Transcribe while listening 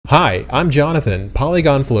Hi, I'm Jonathan,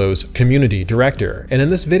 Polygonflow's Community Director, and in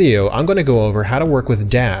this video I'm going to go over how to work with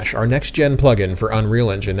Dash, our next-gen plugin for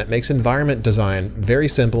Unreal Engine that makes environment design very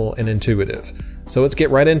simple and intuitive. So let's get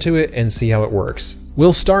right into it and see how it works.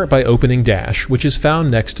 We'll start by opening Dash, which is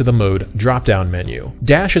found next to the Mode drop-down menu.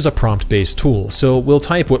 Dash is a prompt-based tool, so we'll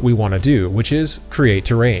type what we want to do, which is create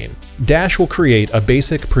terrain. Dash will create a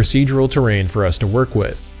basic procedural terrain for us to work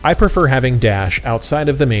with. I prefer having Dash outside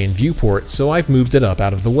of the main viewport, so I've moved it up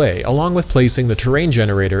out of the way, along with placing the terrain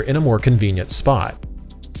generator in a more convenient spot.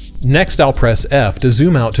 Next, I'll press F to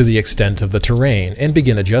zoom out to the extent of the terrain and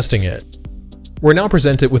begin adjusting it. We're now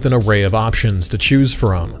presented with an array of options to choose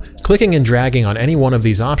from. Clicking and dragging on any one of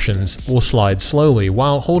these options will slide slowly,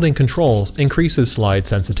 while holding Controls increases slide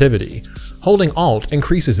sensitivity. Holding Alt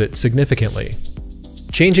increases it significantly.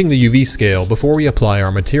 Changing the UV scale before we apply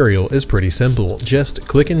our material is pretty simple. Just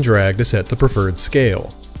click and drag to set the preferred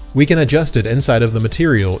scale. We can adjust it inside of the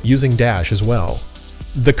material using Dash as well.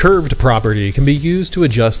 The curved property can be used to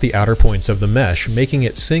adjust the outer points of the mesh, making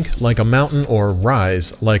it sink like a mountain or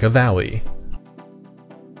rise like a valley.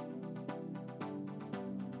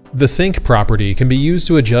 The sink property can be used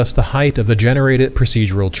to adjust the height of the generated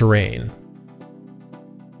procedural terrain.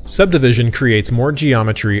 Subdivision creates more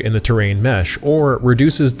geometry in the terrain mesh or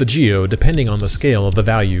reduces the geo depending on the scale of the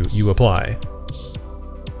value you apply.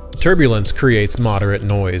 Turbulence creates moderate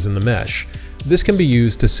noise in the mesh. This can be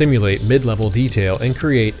used to simulate mid-level detail and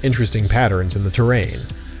create interesting patterns in the terrain.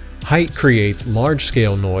 Height creates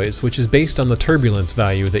large-scale noise, which is based on the turbulence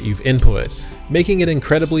value that you've input, making it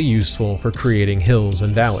incredibly useful for creating hills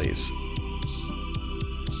and valleys.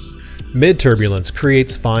 Mid-turbulence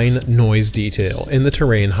creates fine noise detail in the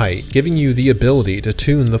terrain height, giving you the ability to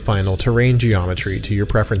tune the final terrain geometry to your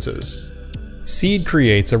preferences. Seed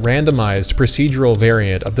creates a randomized procedural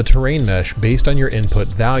variant of the terrain mesh based on your input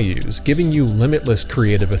values, giving you limitless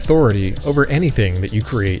creative authority over anything that you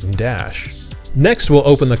create in Dash. Next, we'll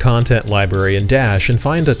open the content library in Dash and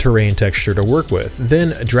find a terrain texture to work with,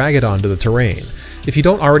 then drag it onto the terrain. If you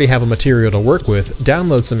don't already have a material to work with,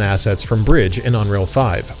 download some assets from Bridge in Unreal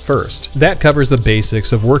 5 first. That covers the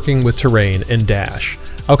basics of working with terrain in Dash.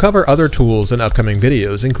 I'll cover other tools in upcoming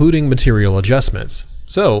videos, including material adjustments.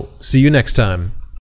 So, see you next time.